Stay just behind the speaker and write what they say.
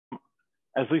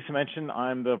As Lisa mentioned,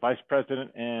 I'm the Vice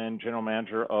President and General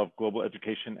Manager of Global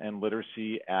Education and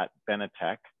Literacy at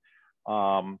Benetech.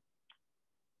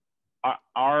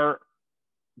 Our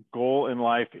goal in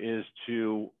life is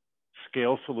to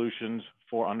scale solutions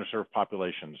for underserved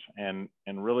populations. And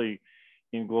really,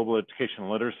 in global education and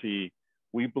literacy,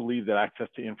 we believe that access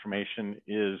to information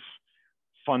is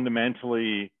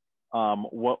fundamentally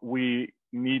what we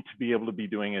need to be able to be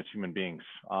doing as human beings.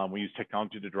 We use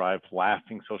technology to drive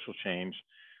lasting social change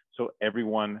so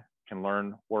everyone can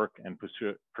learn, work, and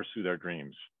pursue their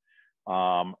dreams.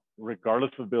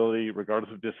 Regardless of ability,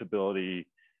 regardless of disability,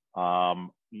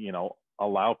 allow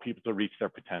people to reach their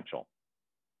potential.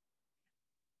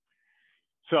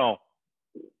 So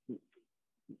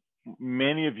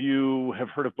many of you have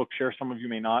heard of Bookshare, some of you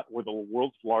may not. We're the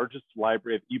world's largest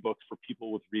library of ebooks for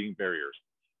people with reading barriers,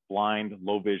 blind,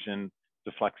 low vision,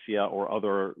 dyslexia, or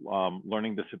other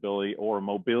learning disability or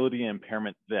mobility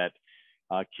impairment that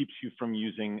keeps you from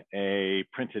using a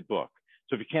printed book.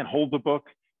 So if you can't hold the book,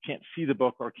 can't see the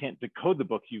book, or can't decode the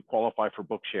book, you qualify for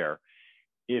Bookshare.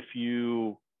 If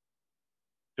you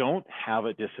don't have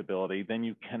a disability, then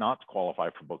you cannot qualify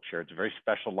for Bookshare. It's a very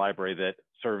special library that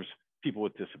serves people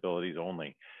with disabilities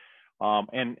only.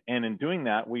 And in doing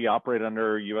that, we operate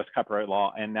under US copyright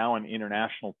law and now an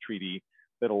international treaty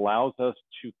that allows us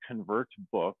to convert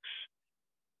books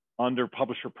under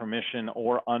publisher permission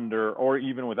or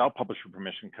even without publisher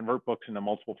permission, convert books into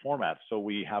multiple formats. So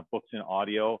we have books in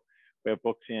audio, we have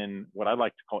books in what I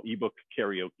like to call ebook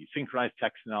karaoke, synchronized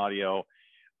text and audio,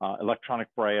 electronic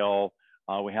braille.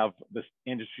 We have this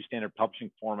industry standard publishing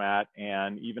format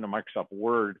and even a Microsoft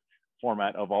Word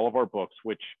format of all of our books,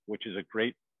 which is a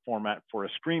great format for a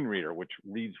screen reader, which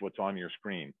reads what's on your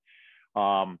screen.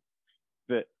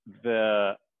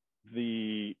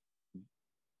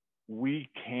 We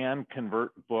can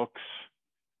convert books,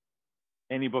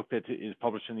 any book that is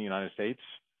published in the United States,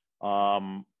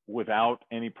 without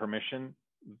any permission.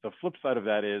 The flip side of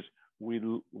that is we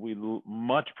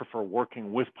much prefer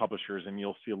working with publishers, and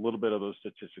you'll see a little bit of those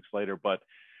statistics later, but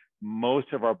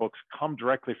most of our books come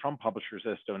directly from publishers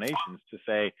as donations to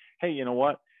say, hey, you know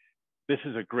what, this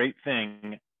is a great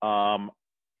thing, help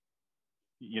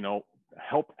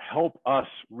us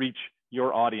reach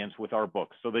your audience with our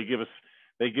books. So they give us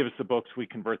the books, we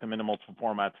convert them into multiple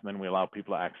formats, and then we allow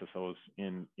people to access those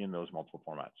in those multiple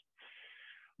formats.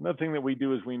 Another thing that we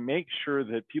do is we make sure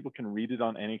that people can read it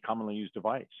on any commonly used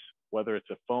device, whether it's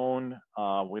a phone,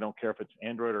 we don't care if it's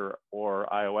Android or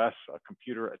iOS, a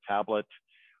computer, a tablet,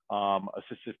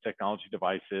 assistive technology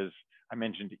devices. I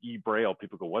mentioned e-braille.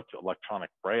 People go, what's electronic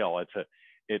braille?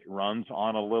 It runs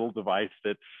on a little device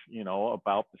that's,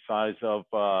 about the size of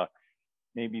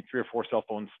maybe 3 or 4 cell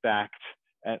phones stacked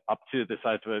up to the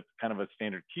size of kind of a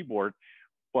standard keyboard,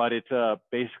 but it's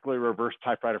basically a reverse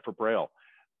typewriter for braille.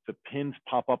 The pins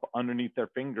pop up underneath their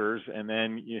fingers, and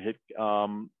then you hit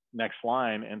next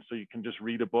line, and so you can just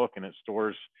read a book, and it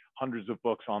stores hundreds of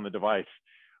books on the device,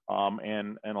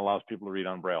 and allows people to read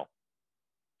on braille.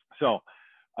 So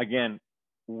again,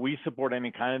 we support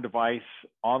any kind of device,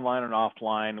 online and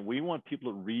offline. We want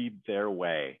people to read their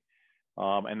way,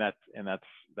 and that's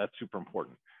super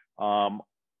important.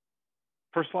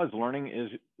 Personalized learning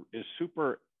is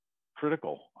super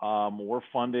critical. We're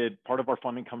funded, part of our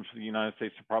funding comes from the United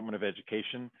States Department of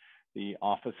Education, the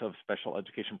Office of Special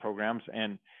Education Programs,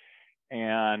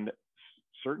 and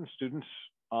certain students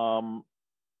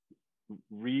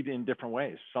read in different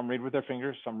ways. Some read with their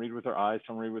fingers, some read with their eyes,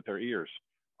 some read with their ears.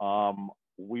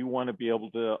 We want to be able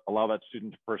to allow that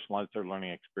student to personalize their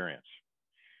learning experience.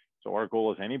 So our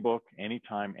goal is any book,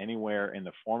 anytime, anywhere, in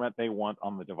the format they want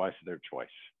on the device of their choice.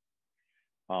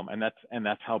 And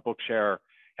that's how Bookshare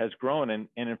has grown. And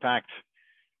in fact,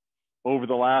 over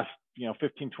the last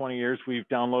 15, 20 years, we've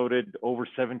downloaded over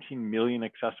 17 million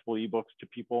accessible ebooks to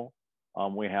people.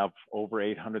 We have over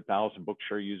 800,000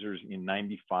 Bookshare users in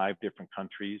 95 different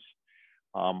countries.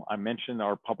 I mentioned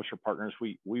our publisher partners.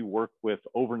 We work with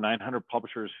over 900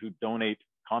 publishers who donate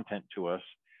content to us.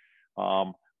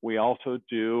 We also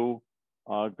do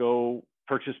go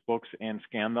purchase books and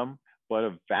scan them, but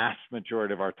a vast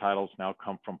majority of our titles now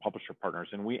come from publisher partners,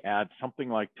 and we add something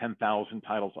like 10,000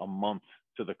 titles a month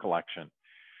to the collection.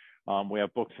 We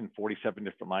have books in 47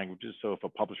 different languages, so if a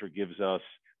publisher gives us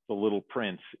The Little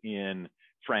Prince in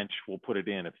French, we'll put it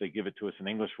in. If they give it to us in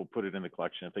English, we'll put it in the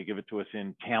collection. If they give it to us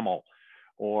in Tamil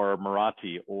or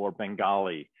Marathi or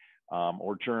Bengali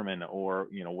or German or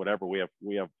whatever, we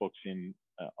have books in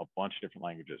a bunch of different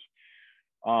languages.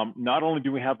 Not only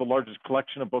do we have the largest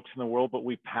collection of books in the world, but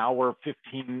we power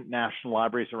 15 national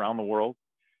libraries around the world.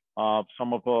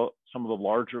 some of the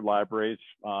larger libraries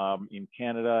in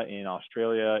Canada, in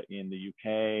Australia, in the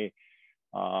UK,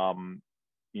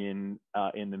 in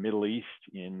the Middle East,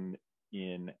 in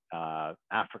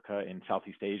Africa, in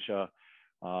Southeast Asia.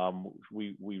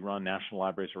 We run national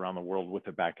libraries around the world with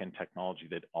a back-end technology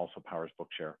that also powers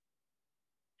Bookshare.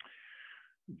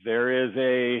 There is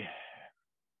a,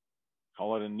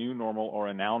 call it a new normal or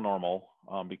a now normal,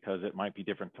 because it might be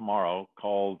different tomorrow,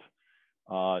 called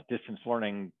distance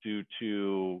learning due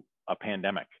to a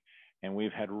pandemic. And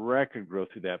we've had record growth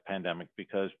through that pandemic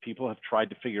because people have tried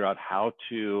to figure out how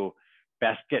to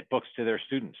best get books to their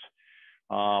students.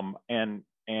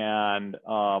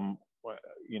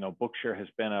 You know, Bookshare has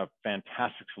been a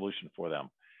fantastic solution for them.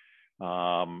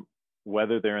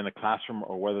 Whether they're in the classroom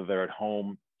or whether they're at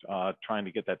home trying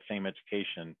to get that same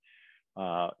education,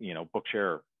 you know,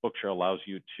 Bookshare allows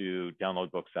you to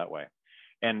download books that way.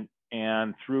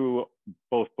 And through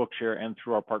both Bookshare and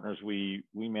through our partners, we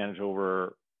manage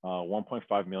over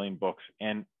 1.5 million books,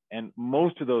 and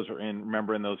most of those are in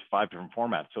those 5 different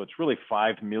formats. So it's really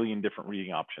 5 million different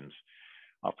reading options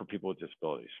for people with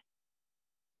disabilities.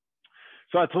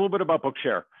 So that's a little bit about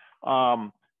Bookshare,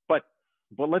 but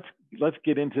let's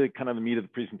get into kind of the meat of the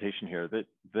presentation here.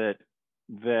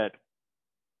 That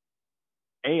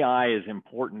AI is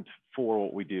important for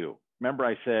what we do. Remember,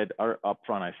 I said up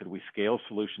front, I said we scale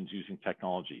solutions using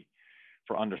technology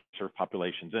for underserved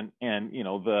populations, and you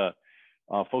know, the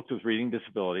folks with reading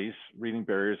disabilities, reading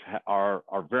barriers are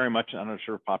very much an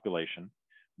underserved population.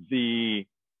 The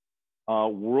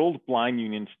World Blind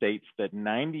Union states that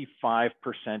 95%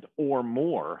 or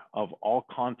more of all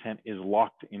content is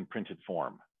locked in printed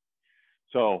form.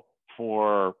 So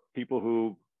for people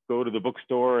who go to the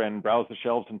bookstore and browse the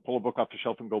shelves and pull a book off the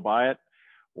shelf and go buy it,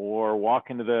 or walk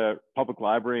into the public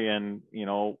library and, you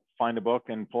know, find a book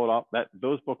and pull it off,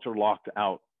 those books are locked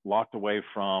away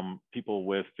from people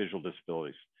with visual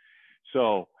disabilities.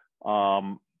 So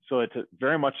it's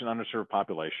very much an underserved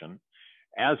population.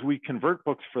 As we convert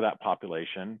books for that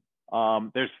population,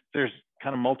 there's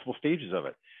kind of multiple stages of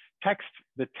it.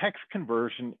 The text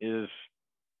conversion is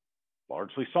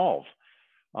largely solved.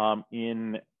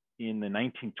 In the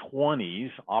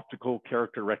 1920s, optical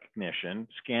character recognition,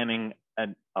 scanning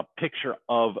a picture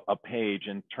of a page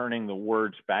and turning the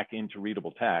words back into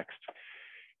readable text.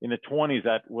 In the 20s,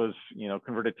 that was, you know,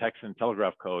 converted text and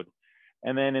telegraph code.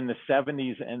 And then in the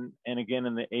 70s and again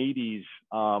in the 80s,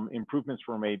 improvements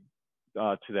were made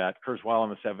to that. Kurzweil in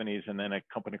the 70s, and then a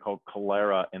company called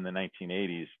Calera in the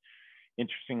 1980s.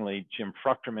 Interestingly, Jim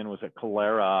Fruchterman was at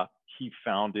Calera. He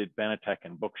founded Benetech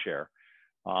and Bookshare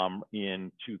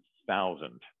in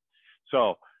 2000.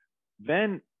 So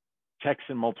then text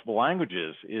in multiple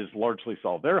languages is largely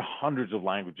solved. There are hundreds of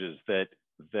languages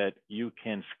that you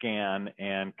can scan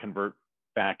and convert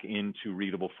back into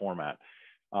readable format.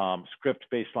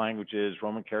 Script-based languages,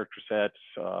 Roman character sets,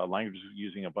 languages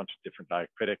using a bunch of different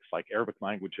diacritics like Arabic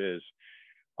languages.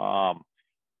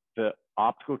 The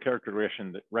optical character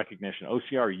recognition,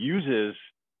 OCR, uses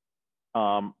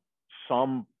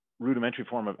some rudimentary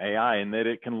form of AI in that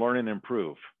it can learn and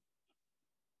improve.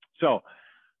 So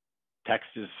text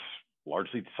is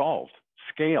largely solved.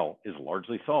 Scale is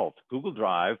largely solved. Google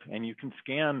Drive, and you can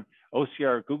scan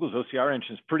OCR. Google's OCR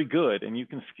engine is pretty good, and you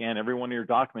can scan every one of your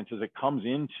documents as it comes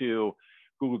into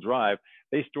Google Drive.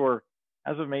 They store,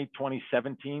 as of May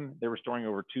 2017, they were storing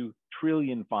over 2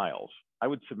 trillion files. I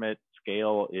would submit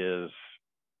scale is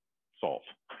solved.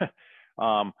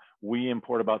 We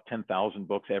import about 10,000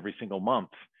 books every single month,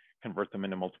 convert them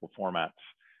into multiple formats.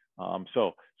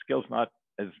 So scale is not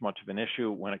as much of an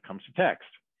issue when it comes to text.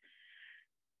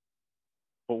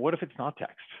 But what if it's not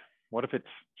text? What if it's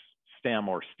STEM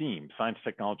or STEAM, science,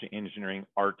 technology, engineering,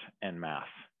 art, and math?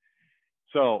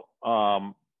 So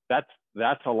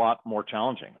that's a lot more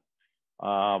challenging.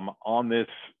 On this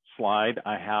slide,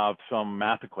 I have some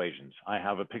math equations. I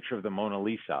have a picture of the Mona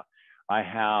Lisa. I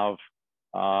have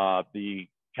the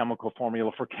chemical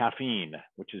formula for caffeine,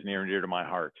 which is near and dear to my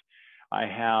heart. I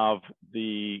have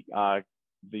the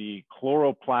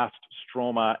chloroplast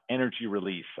stroma energy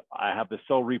release. I have the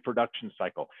cell reproduction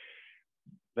cycle.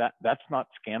 That's not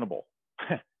scannable.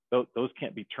 Those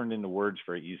can't be turned into words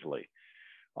very easily.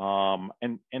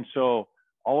 And so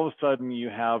all of a sudden you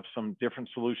have some different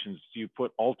solutions. You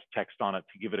put alt text on it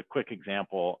to give it a quick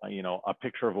example, you know, a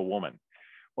picture of a woman.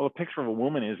 Well, a picture of a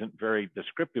woman isn't very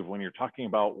descriptive when you're talking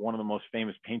about one of the most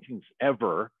famous paintings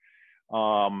ever.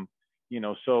 You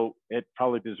know, so it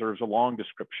probably deserves a long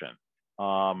description.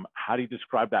 How do you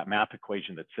describe that math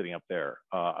equation that's sitting up there?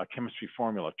 A chemistry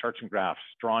formula, charts and graphs,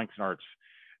 drawings and arts,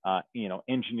 you know,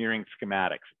 engineering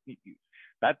schematics.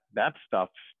 that stuff,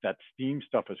 that STEAM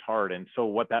stuff is hard. And so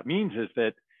what that means is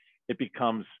that it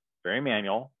becomes very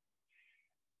manual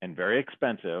and very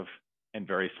expensive and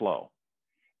very slow.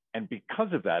 And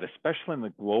because of that, especially in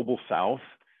the global South,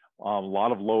 a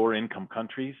lot of lower income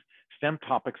countries, STEM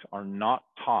topics are not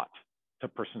taught to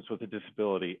persons with a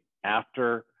disability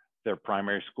after their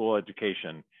primary school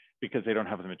education because they don't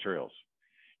have the materials.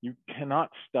 You cannot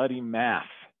study math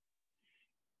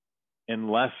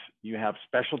unless you have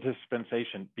special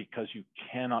dispensation because you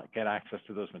cannot get access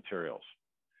to those materials.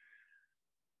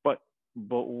 But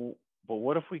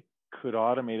what if we could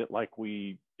automate it like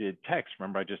we did text?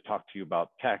 Remember, I just talked to you about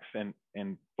text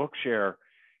and Bookshare.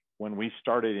 When we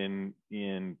started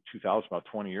in 2000, about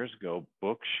 20 years ago,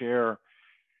 Bookshare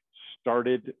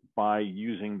started by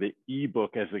using the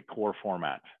ebook as a core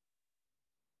format.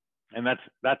 And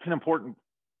that's an important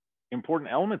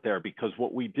element there, because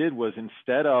what we did was,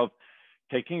 instead of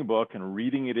taking a book and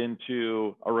reading it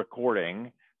into a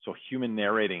recording, so human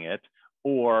narrating it,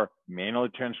 or manually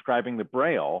transcribing the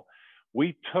Braille,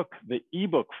 we took the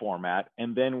ebook format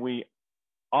and then we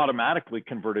automatically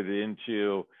converted it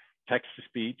into text to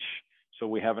speech. So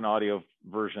we have an audio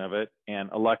version of it, and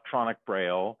electronic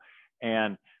Braille,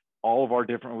 and all of our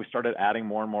different, we started adding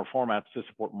more and more formats to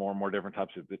support more and more different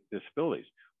types of disabilities.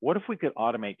 What if we could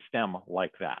automate STEM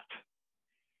like that?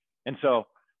 And so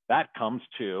that comes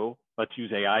to, let's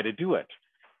use AI to do it.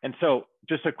 And so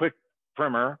just a quick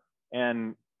primer,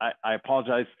 and I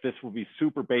apologize, this will be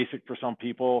super basic for some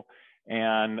people,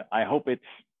 and I hope it's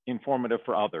informative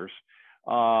for others.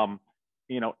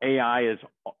 You know, AI is,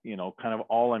 you know, kind of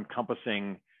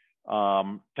all-encompassing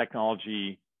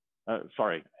technology,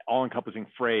 all-encompassing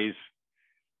phrase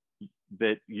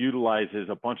that utilizes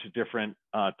a bunch of different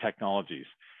technologies.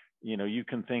 You know, you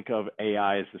can think of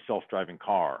AI as the self-driving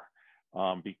car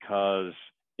because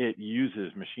it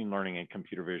uses machine learning and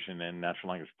computer vision and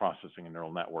natural language processing and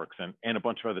neural networks and a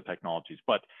bunch of other technologies.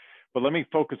 But let me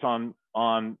focus on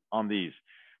these.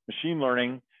 Machine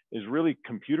learning is really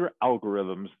computer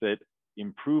algorithms that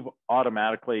improve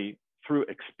automatically through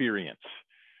experience.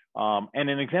 And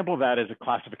an example of that is a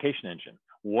classification engine.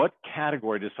 What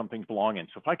category does something belong in?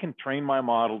 So if I can train my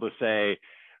model to say,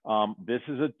 this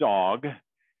is a dog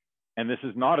and this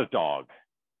is not a dog,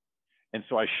 and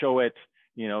so I show it,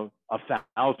 you know,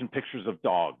 1,000 pictures of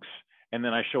dogs, and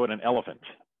then I show it an elephant,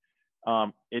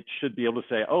 it should be able to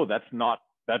say, oh, that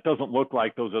doesn't look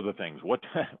like those other things.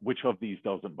 Which of these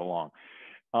doesn't belong?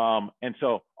 And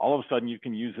so all of a sudden you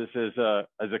can use this as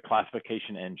a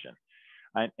classification engine.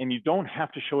 And you don't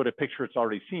have to show it a picture it's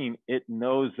already seen. It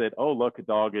knows that, oh, look, a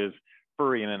dog is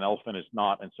furry and an elephant is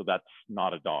not, and so that's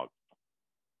not a dog.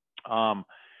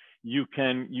 You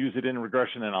can use it in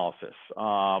regression analysis.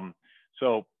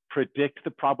 So predict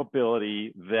the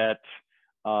probability that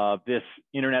this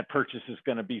internet purchase is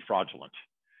going to be fraudulent.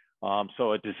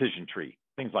 So a decision tree,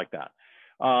 things like that.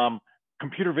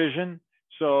 Computer vision,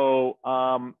 so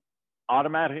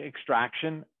automatic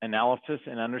extraction, analysis,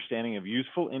 and understanding of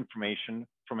useful information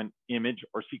from an image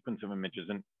or sequence of images.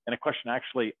 And a question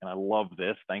actually, and I love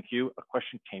this, thank you, a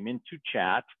question came into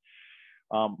chat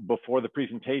before the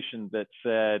presentation that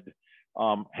said,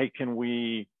 hey, can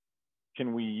we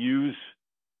use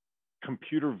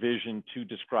computer vision to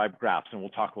describe graphs? And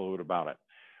we'll talk a little bit about it.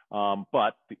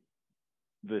 But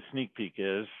the sneak peek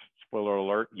is, spoiler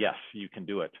alert, yes, you can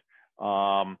do it.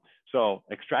 So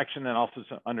extraction, analysis,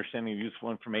 and understanding of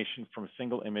useful information from a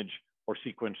single image or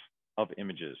sequence of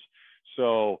images.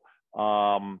 So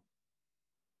the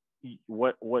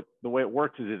way it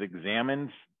works is it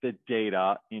examines the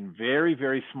data in very,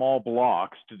 very small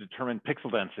blocks to determine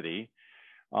pixel density.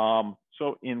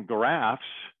 So in graphs,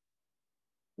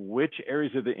 which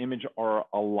areas of the image are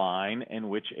a line and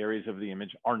which areas of the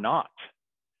image are not.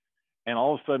 And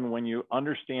all of a sudden, when you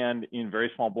understand in very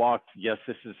small blocks, yes,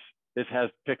 this has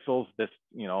pixels, this,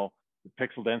 you know, the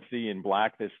pixel density in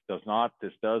black, this does not,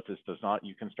 this does not,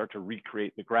 you can start to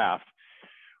recreate the graph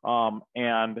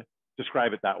and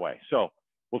describe it that way. So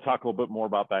we'll talk a little bit more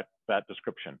about that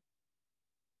description.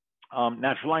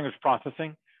 Natural language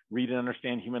processing, read and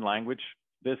understand human language.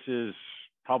 This is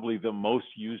probably the most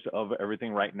used of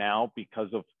everything right now because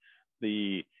of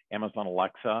the Amazon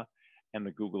Alexa and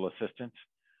the Google Assistant.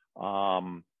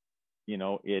 You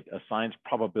know, it assigns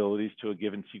probabilities to a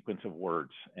given sequence of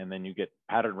words, and then you get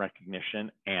pattern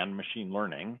recognition and machine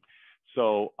learning.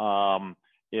 So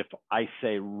if I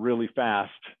say really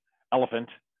fast elephant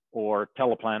or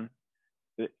teleplan,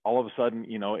 all of a sudden,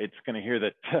 you know, it's going to hear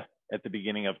that at the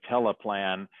beginning of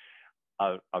teleplan.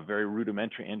 A very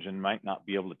rudimentary engine might not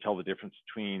be able to tell the difference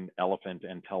between elephant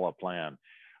and teleplan.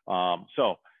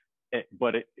 So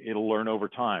but it'll learn over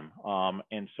time.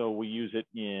 And so we use it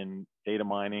in data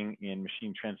mining, in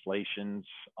machine translations,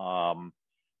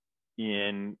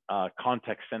 in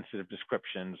context-sensitive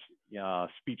descriptions,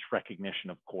 speech recognition,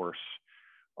 of course.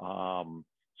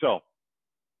 So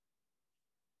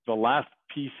the last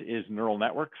piece is neural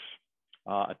networks,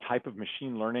 a type of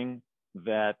machine learning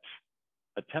that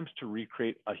attempts to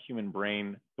recreate a human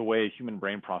brain the way a human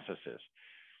brain processes.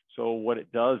 So what it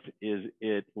does is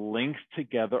it links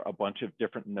together a bunch of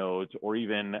different nodes or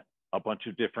even a bunch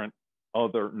of different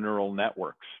other neural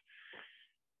networks.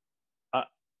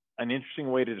 An interesting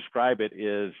way to describe it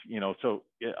is, so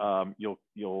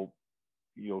you'll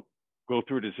go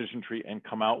through a decision tree and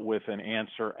come out with an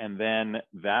answer, and then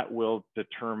that will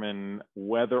determine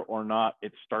whether or not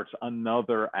it starts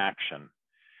another action.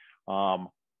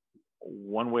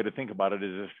 One way to think about it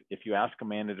is if you ask a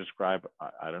man to describe,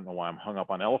 I don't know why I'm hung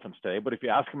up on elephants today, but if you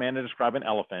ask a man to describe an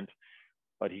elephant,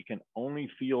 but he can only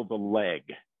feel the leg.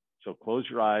 So close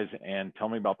your eyes and tell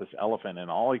me about this elephant,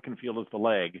 and all he can feel is the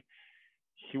leg.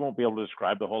 He won't be able to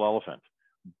describe the whole elephant.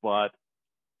 But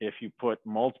if you put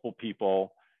multiple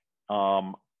people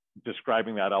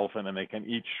describing that elephant and they can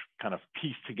each kind of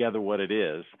piece together what it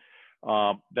is,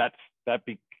 that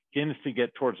begins to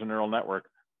get towards a neural network.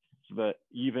 But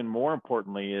even more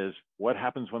importantly is what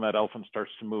happens when that elephant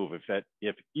starts to move.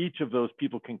 If each of those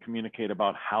people can communicate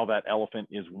about how that elephant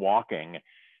is walking,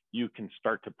 you can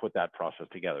start to put that process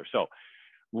together. So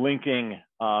linking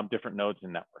different nodes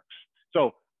and networks.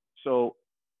 So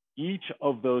each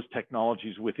of those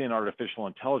technologies within artificial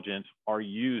intelligence are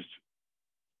used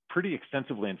pretty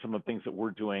extensively in some of the things that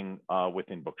we're doing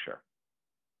within Bookshare.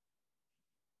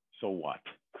 So what?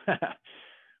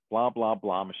 Blah, blah,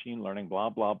 blah, machine learning, blah,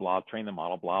 blah, blah, train the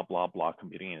model, blah, blah, blah,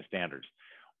 computing and standards.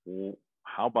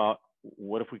 How about,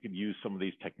 what if we could use some of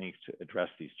these techniques to address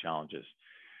these challenges?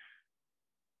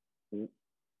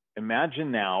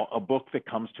 Imagine now a book that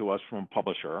comes to us from a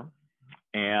publisher,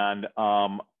 and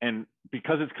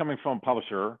because it's coming from a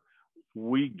publisher,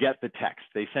 we get the text.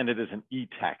 They send it as an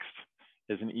e-text,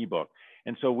 as an ebook.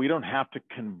 And so we don't have to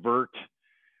convert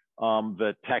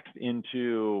the text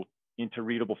into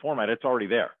readable format. It's already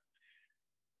there.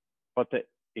 But the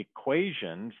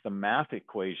equations, the math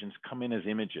equations, come in as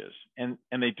images. And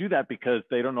they do that because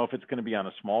they don't know if it's going to be on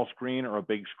a small screen or a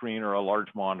big screen or a large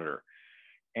monitor.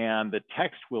 And the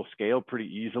text will scale pretty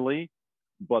easily,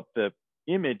 but the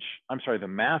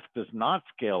math does not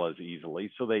scale as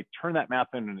easily. So they turn that math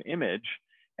into an image.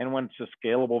 And when it's a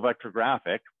scalable vector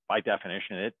graphic, by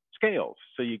definition, it scales.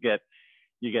 So you get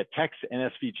text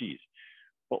and SVGs.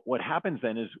 But what happens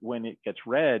then is when it gets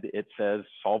read, it says,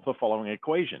 solve the following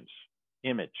equations: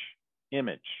 image,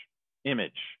 image,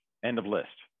 image, end of list.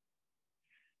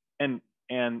 And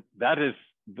that is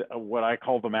what I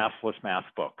call the mathless math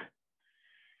book.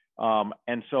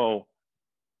 And so,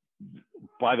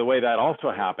 by the way, that also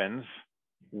happens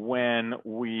when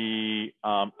we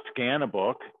scan a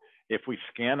book. If we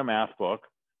scan a math book,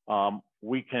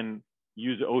 we can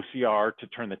use OCR to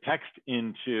turn the text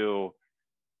into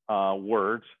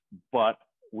words, but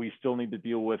we still need to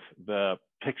deal with the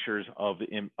pictures of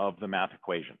the math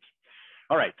equations.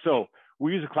 All right, so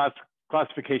we use a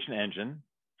classification engine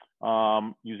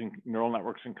using neural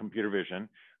networks and computer vision.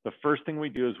 The first thing we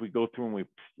do is we go through and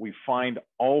we find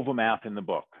all the math in the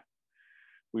book.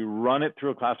 We run it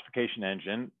through a classification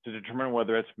engine to determine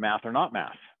whether it's math or not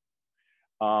math.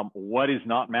 What is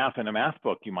not math in a math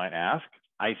book, you might ask?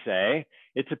 I say,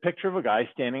 it's a picture of a guy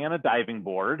standing on a diving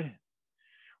board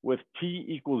with t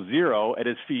equals 0 at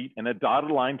his feet and a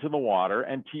dotted line to the water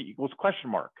and t equals question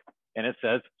mark. And it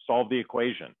says, solve the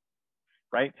equation,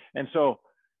 right? And so,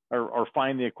 or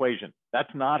find the equation.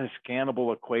 That's not a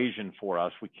scannable equation for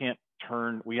us.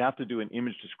 We have to do an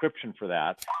image description for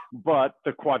that. But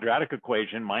the quadratic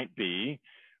equation might be,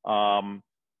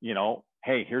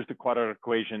 hey, here's the quadratic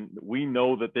equation. We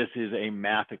know that this is a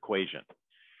math equation.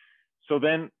 So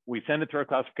then we send it to our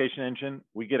classification engine.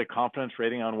 We get a confidence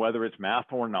rating on whether it's math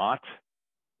or not.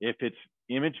 If it's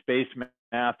image-based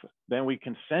math, then we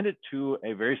can send it to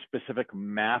a very specific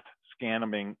math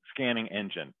scanning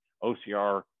engine,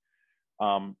 OCR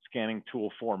scanning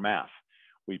tool for math.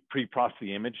 We pre-process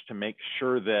the image to make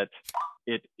sure that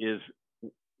it is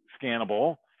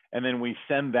scannable, and then we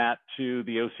send that to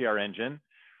the OCR engine.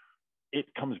 It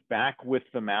comes back with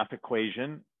the math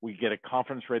equation. We get a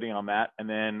confidence rating on that, and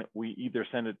then we either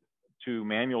send it to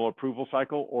manual approval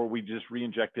cycle or we just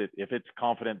re-inject it. If it's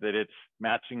confident that it's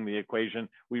matching the equation,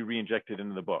 we re-inject it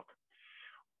into the book.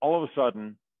 All of a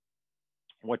sudden,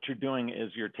 what you're doing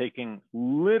is you're taking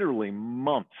literally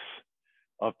months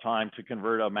of time to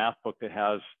convert a math book that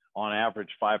has on average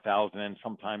 5,000 and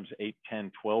sometimes 8,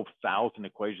 10, 12,000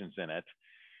 equations in it.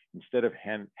 Instead of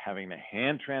having to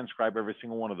hand transcribe every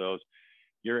single one of those,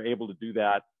 you're able to do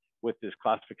that with this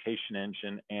classification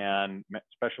engine and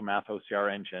special math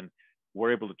OCR engine.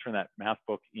 We're able to turn that math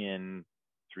book in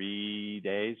 3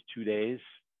 days, 2 days.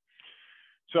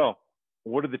 So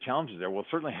what are the challenges there? Well,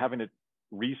 certainly having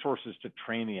resources to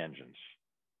train the engines.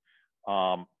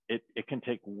 It can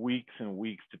take weeks and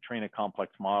weeks to train a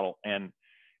complex model. And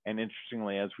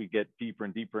interestingly, as we get deeper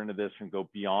and deeper into this and go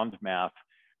beyond math,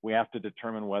 we have to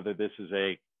determine whether this is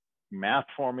a math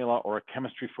formula or a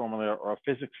chemistry formula or a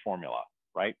physics formula,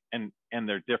 right? And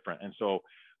they're different. And so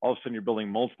all of a sudden you're building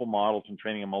multiple models and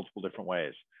training in multiple different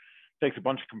ways. It takes a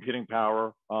bunch of computing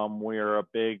power. We're a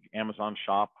big Amazon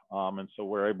shop. And so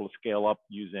we're able to scale up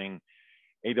using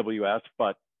AWS,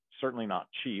 but certainly not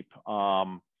cheap.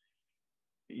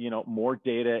 You know, more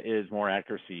data is more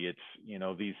accuracy. It's, you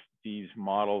know, these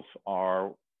models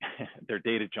are, they're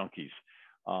data junkies.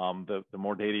 The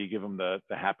more data you give them, the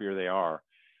happier they are.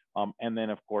 And then,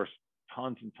 of course,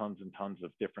 tons and tons and tons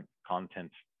of different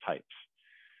content types.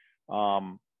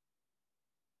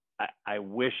 I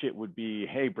wish it would be,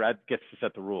 hey, Brad gets to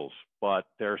set the rules, but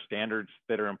there are standards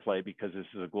that are in play because this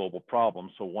is a global problem.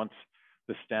 So once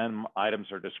the STEM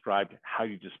items are described, how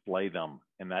you display them,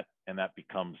 and that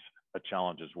becomes a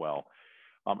challenge as well.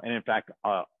 And in fact,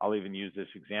 I'll even use this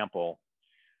example.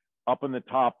 Up in the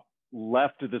top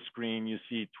left of the screen, you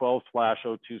see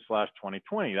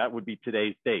 12/02/2020. That would be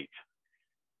today's date.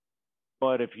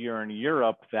 But if you're in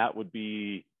Europe, that would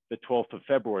be the 12th of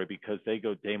February because they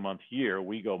go day, month, year.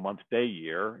 We go month, day,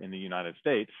 year in the United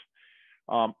States.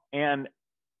 And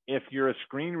if you're a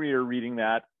screen reader reading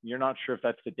that, you're not sure if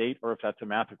that's the date or if that's a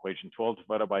math equation, 12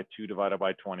 divided by 2 divided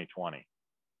by 2020.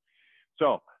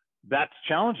 So that's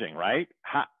challenging, right?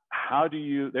 How do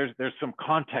you, there's some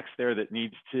context there that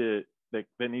needs to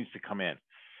come in.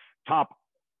 Top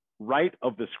right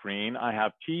of the screen, I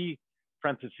have T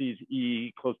parentheses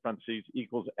E close parentheses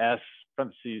equals S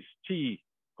parentheses T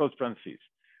close parentheses.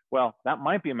 Well, that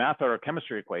might be a math or a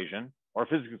chemistry equation or a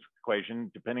physics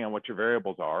equation, depending on what your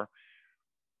variables are.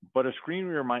 But a screen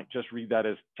reader might just read that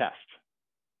as test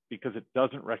because it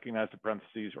doesn't recognize the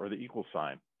parentheses or the equal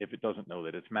sign if it doesn't know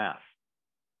that it's math.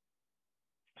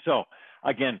 So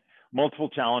again, multiple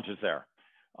challenges there.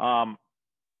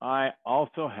 I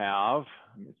also have,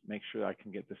 let me make sure I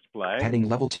can get display. Heading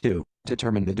level 2,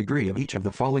 determine the degree of each of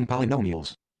the following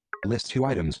polynomials. List 2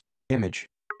 items, image.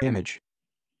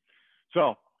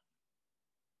 So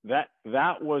that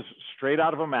was straight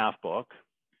out of a math book.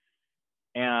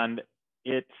 And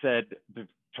it said,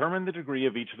 determine the degree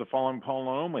of each of the following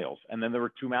polynomials. And then there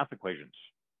were 2 math equations.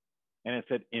 And it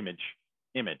said image.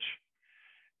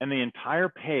 And the entire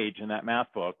page in that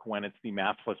math book, when it's the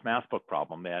math plus math book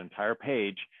problem, that entire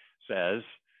page says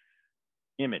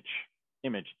image.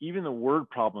 Even the word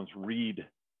problems read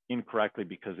incorrectly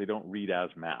because they don't read as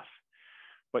math.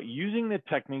 But using the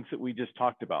techniques that we just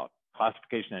talked about,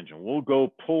 classification engine, we'll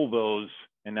go pull those,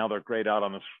 and now they're grayed out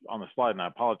on the slide, and I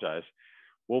apologize.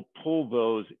 We'll pull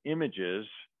those images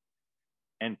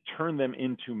and turn them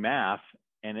into math,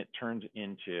 and it turns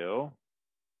into...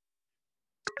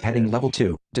 Heading level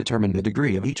 2, determine the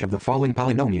degree of each of the following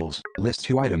polynomials. List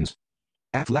 2 items.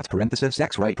 F left parenthesis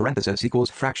x right parenthesis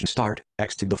equals fraction start,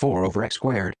 x to the 4 over x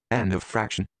squared, end of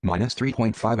fraction, minus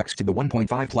 3.5 x to the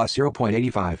 1.5 plus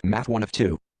 0.85 math 1 of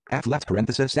 2. F left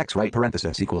parenthesis x right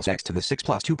parenthesis equals x to the 6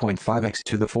 plus 2.5 x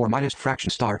to the 4 minus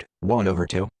fraction start, 1 over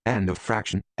 2, end of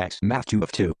fraction, x math 2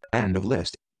 of 2, end of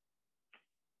list.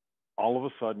 All of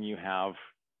a sudden you have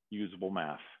usable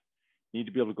math. You need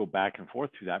to be able to go back and forth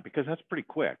through that because that's pretty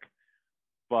quick.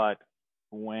 But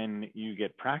when you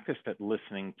get practiced at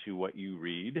listening to what you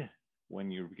read, when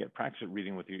you get practiced at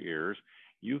reading with your ears,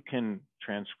 you can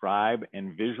transcribe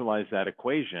and visualize that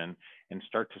equation and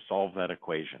start to solve that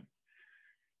equation.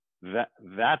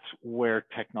 That's where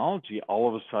technology all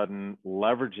of a sudden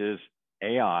leverages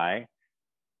AI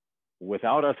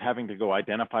without us having to go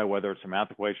identify whether it's a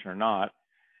math equation or not.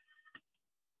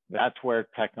 That's where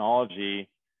technology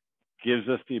gives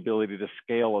us the ability to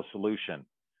scale a solution.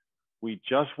 We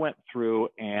just went through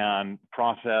and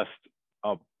processed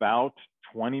about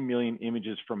 20 million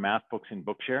images from math books in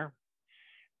Bookshare.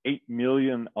 8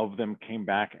 million of them came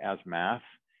back as math.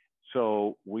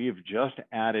 So we've just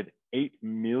added 8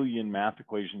 million math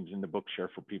equations into Bookshare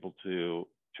for people to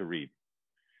read.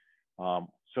 So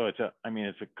it's a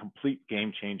complete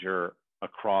game changer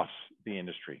across the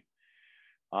industry.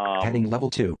 Heading level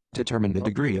 2, determine the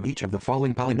degree of each of the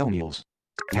following polynomials.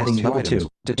 Heading level 2,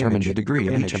 determine the degree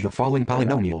of each of the following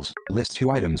polynomials. List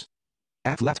 2 items.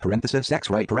 F left parenthesis X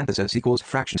right parenthesis equals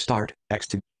fraction start, X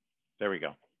to. There we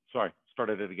go. Sorry,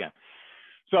 started it again.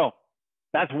 So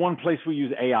that's one place we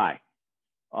use AI.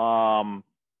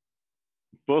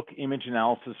 Book image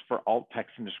analysis for alt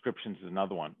text and descriptions is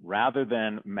another one. Rather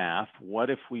than math, what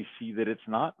if we see that it's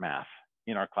not math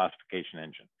in our classification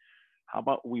engine? How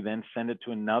about we then send it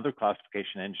to another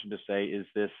classification engine to say, is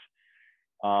this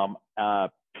a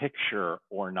picture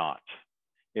or not?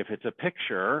 If it's a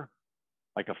picture,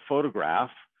 like a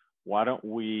photograph, why don't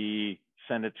we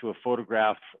send it to a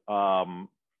photograph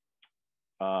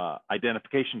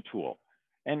identification tool?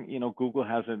 And Google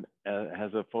has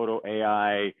a photo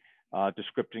AI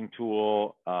descripting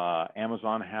tool.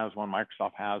 Amazon has one.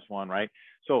 Microsoft has one, right?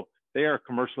 So they are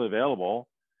commercially available.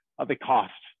 They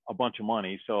cost a bunch of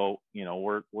money, so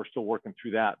we're still working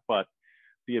through that. But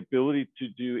the ability to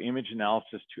do image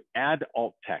analysis to add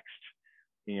alt text.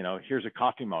 Here's a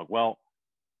coffee mug. Well,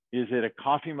 is it a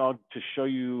coffee mug to show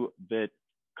you that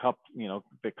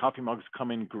the coffee mugs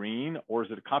come in green, or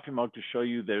is it a coffee mug to show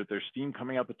you that there's steam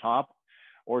coming out the top,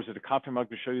 or is it a coffee mug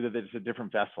to show you that it's a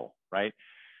different vessel, right?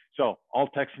 So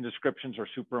alt text and descriptions are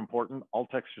super important. Alt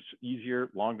text is easier.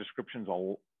 Long descriptions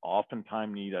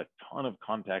oftentimes need a ton of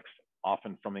context,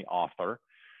 often from the author.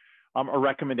 A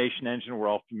recommendation engine, we're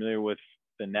all familiar with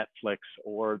the Netflix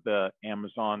or the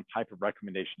Amazon type of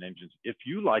recommendation engines. If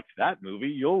you liked that movie,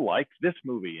 you'll like this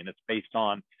movie, and it's based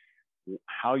on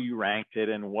how you ranked it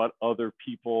and what other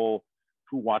people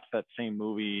who watched that same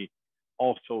movie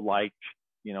also liked.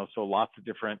 So lots of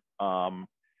different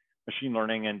machine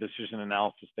learning and decision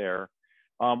analysis there.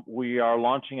 We are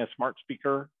launching a smart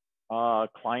speaker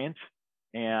client,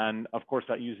 and of course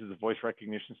that uses the voice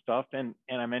recognition stuff. And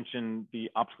I mentioned the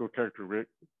optical character,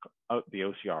 the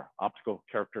OCR, optical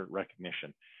character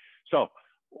recognition. So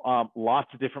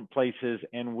lots of different places,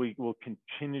 and we will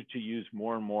continue to use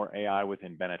more and more AI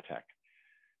within Benetech.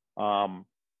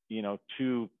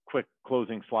 2 quick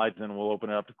closing slides, and then we'll open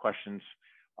it up to questions.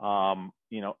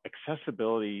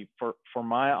 Accessibility for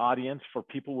my audience, for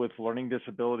people with learning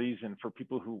disabilities and for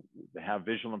people who have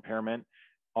visual impairment,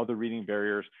 other reading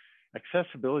barriers,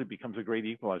 accessibility becomes a great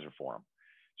equalizer for them.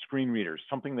 Screen readers,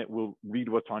 something that will read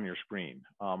what's on your screen.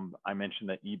 I mentioned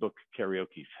that ebook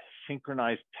karaoke,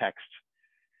 synchronized text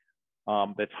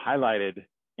that's highlighted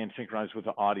and synchronized with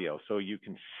the audio, so you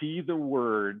can see the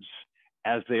words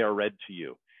as they are read to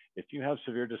you. If you have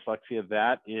severe dyslexia,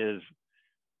 that is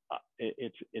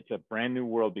it's a brand new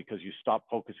world, because you stop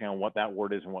focusing on what that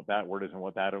word is and what that word is and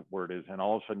what that word is, and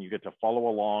all of a sudden you get to follow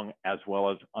along as well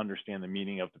as understand the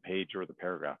meaning of the page or the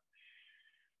paragraph.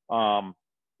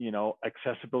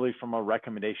 Accessibility from our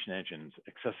recommendation engines,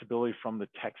 accessibility from the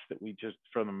text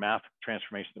from the math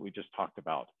transformation that we just talked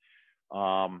about.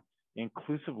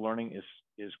 Inclusive learning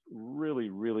is really,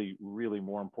 really, really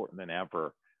more important than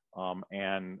ever.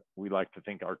 And we like to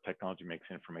think our technology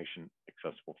makes information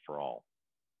accessible for all.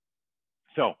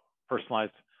 So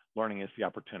personalized learning is the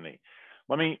opportunity.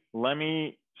 Let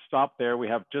me stop there. We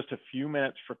have just a few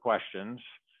minutes for questions.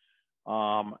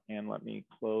 And let me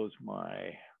close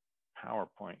my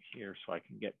PowerPoint here so I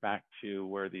can get back to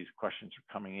where these questions are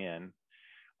coming in.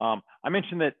 I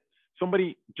mentioned that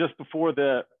somebody just before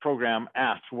the program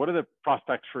asked, what are the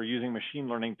prospects for using machine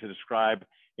learning to describe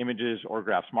images or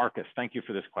graphs? Marcus, thank you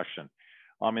for this question.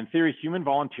 In theory, human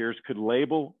volunteers could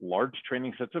label large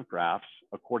training sets of graphs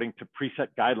according to preset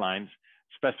guidelines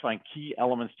specifying key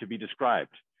elements to be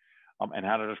described and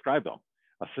how to describe them.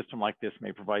 A system like this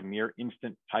may provide near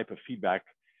instant type of feedback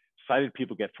sighted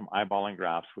people get from eyeballing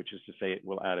graphs, which is to say it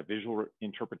will add a visual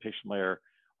interpretation layer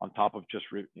on top of just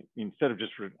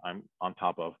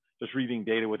reading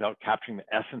data without capturing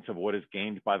the essence of what is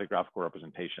gained by the graphical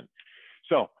representation.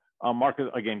 So Marcus,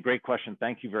 again, great question.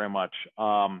 Thank you very much.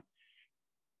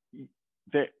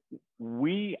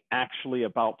 We actually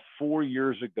about 4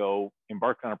 years ago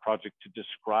embarked on a project to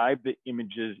describe the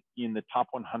images in the top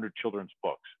 100 children's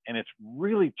books. And it's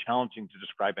really challenging to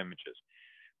describe images.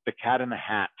 The Cat in the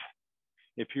Hat.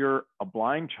 If you're a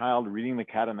blind child reading The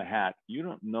Cat in the Hat, you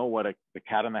don't know what the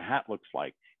Cat in the Hat looks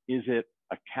like. Is it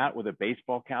a cat with a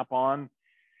baseball cap on?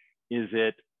 Is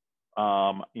it,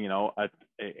 who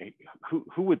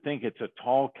would think it's a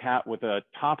tall cat with a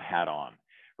top hat on,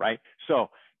 right? So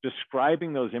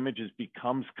describing those images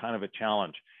becomes kind of a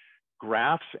challenge.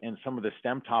 Graphs and some of the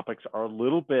STEM topics are a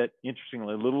little bit,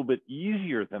 interestingly, a little bit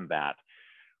easier than that.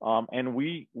 And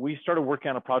we started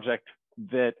working on a project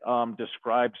that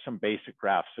described some basic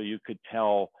graphs. So you could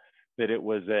tell that it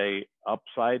was a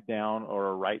upside down or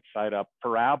a right side up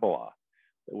parabola.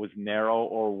 It was narrow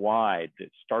or wide.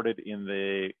 It started in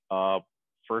the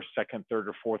first, second, third,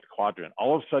 or fourth quadrant.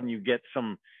 All of a sudden you get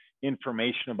some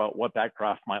information about what that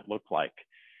graph might look like.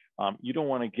 You don't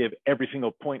want to give every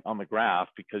single point on the graph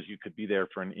because you could be there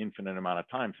for an infinite amount of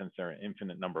time since there are an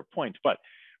infinite number of points. But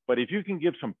if you can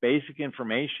give some basic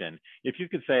information, if you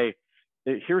could say,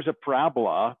 here's a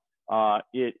parabola,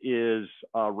 it is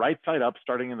right side up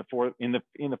starting in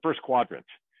the first quadrant.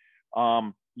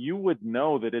 You would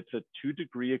know that it's a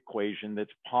 2-degree equation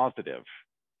that's positive,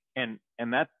 and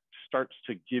that starts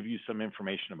to give you some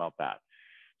information about that.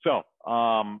 So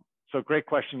great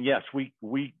question. Yes,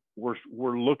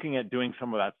 we're looking at doing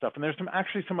some of that stuff, and there's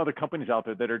actually some other companies out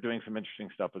there that are doing some interesting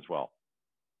stuff as well.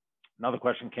 Another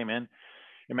question came in.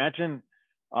 Imagine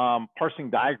parsing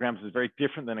diagrams is very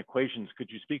different than equations. Could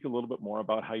you speak a little bit more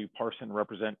about how you parse and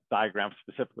represent diagrams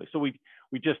specifically? So we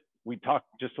talked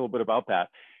just a little bit about that.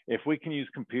 If we can use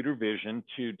computer vision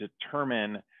to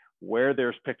determine where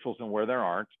there's pixels and where there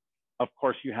aren't, of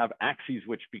course, you have axes,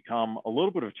 which become a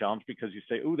little bit of a challenge because you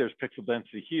say, oh, there's pixel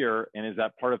density here. And is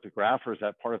that part of the graph or is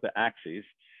that part of the axes?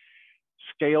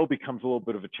 Scale becomes a little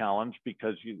bit of a challenge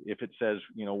because if it says,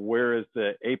 where is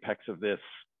the apex of this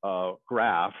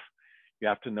graph, you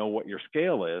have to know what your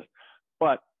scale is.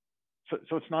 But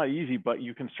so it's not easy, but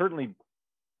you can certainly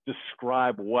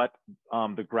describe what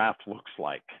the graph looks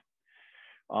like.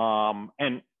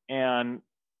 And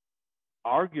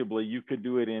arguably, you could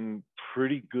do it in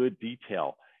pretty good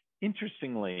detail.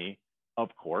 Interestingly, of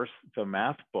course, the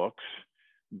math books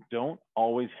don't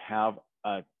always have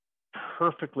a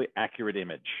perfectly accurate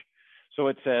image. So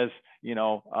it says,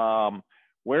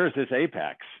 where is this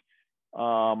apex?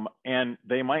 And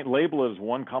they might label it as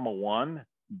 1, 1,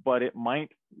 but it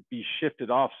might be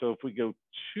shifted off. So if we go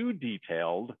too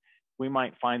detailed, we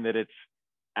might find that it's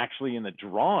actually in the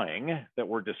drawing that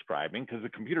we're describing because the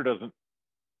computer doesn't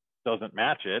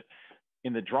match it.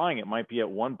 In the drawing, it might be at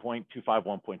 1.25,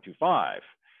 1.25.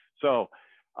 So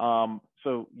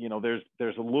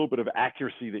there's a little bit of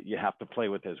accuracy that you have to play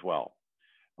with as well.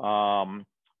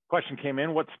 Question came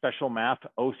in, what special math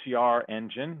OCR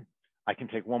engine? I can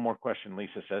take one more question,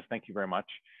 Lisa says. Thank you very much.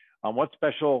 What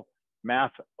special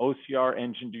math OCR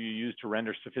engine do you use to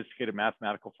render sophisticated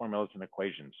mathematical formulas and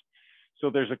equations? So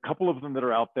there's a couple of them that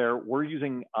are out there. We're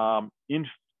using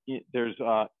there's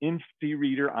INFTY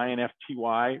Reader,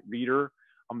 INFTY Reader.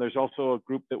 There's also a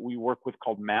group that we work with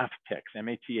called MathTix,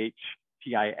 MathTix.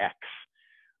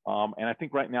 And I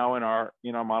think right now in our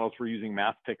models, we're using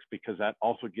MathTix because that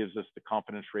also gives us the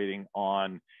confidence rating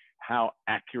on how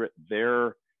accurate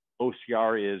their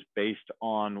OCR is based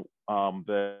on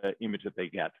the image that they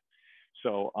get.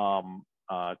 So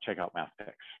check out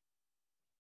MathTix.